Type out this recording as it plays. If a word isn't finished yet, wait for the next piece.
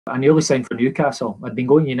I nearly signed for Newcastle. I'd been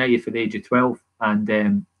going to United for the age of 12,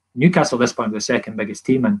 and Newcastle at this point was the second biggest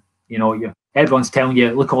team, and everyone's telling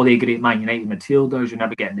you, look, all the great Man United midfielders, you're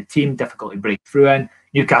never getting the team, difficult to break through in.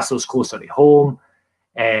 Newcastle's closer to home.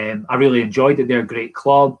 I really enjoyed it. They're a great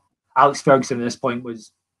club. Alex Ferguson at this point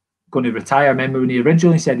was going to retire. I remember when he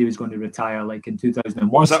originally said he was going to retire, like in 2001.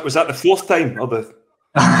 Was that the fourth time? Or the...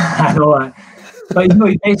 I know that.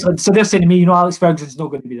 But so they're saying to me, Alex Ferguson's not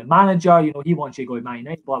going to be the manager. He wants you to go to Man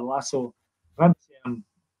United, blah blah blah. So I remember saying I'm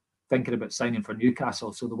thinking about signing for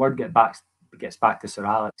Newcastle. So the word gets back to Sir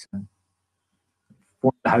Alex, and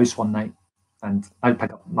phoned the house one night, and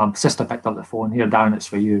my sister picked up the phone. Here, Darren, it's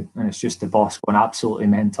for you, and it's just the boss going absolutely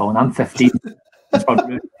mental. And I'm 15,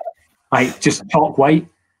 like just chalk white,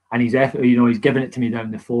 and he's giving it to me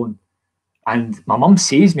down the phone. And my mum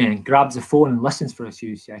sees me and grabs the phone and listens for a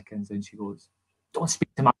few seconds, and she goes, "Don't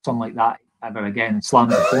speak to my son like that ever again," and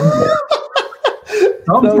slams the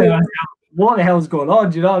phone. What the hell's going on?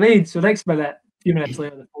 Do you know what I mean? So next minute, a few minutes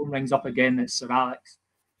later, the phone rings up again. It's Sir Alex.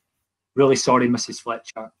 Really sorry, Mrs.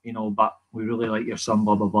 Fletcher, but we really like your son,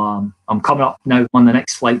 blah, blah, blah. I'm coming up now on the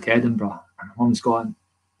next flight to Edinburgh. And my mum's going,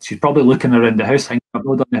 she's probably looking around the house, thinking, I've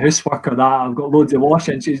not done the housework or that. I've got loads of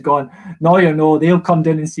washing. She's going, no, they'll come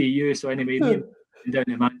down and see you. So anyway, me and down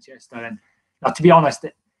to Manchester. And now, to be honest,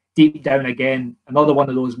 deep down again, another one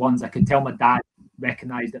of those ones I could tell my dad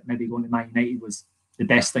recognised that maybe going to Man United was the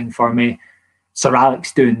best thing for me. Sir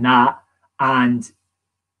Alex doing that. And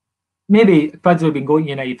maybe if I'd been going to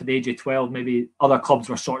United for the age of 12, maybe other clubs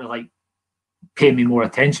were sort of like paying me more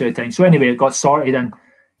attention at the time. So anyway, it got sorted, and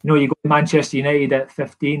you go to Manchester United at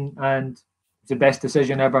 15, and it's the best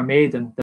decision ever made. And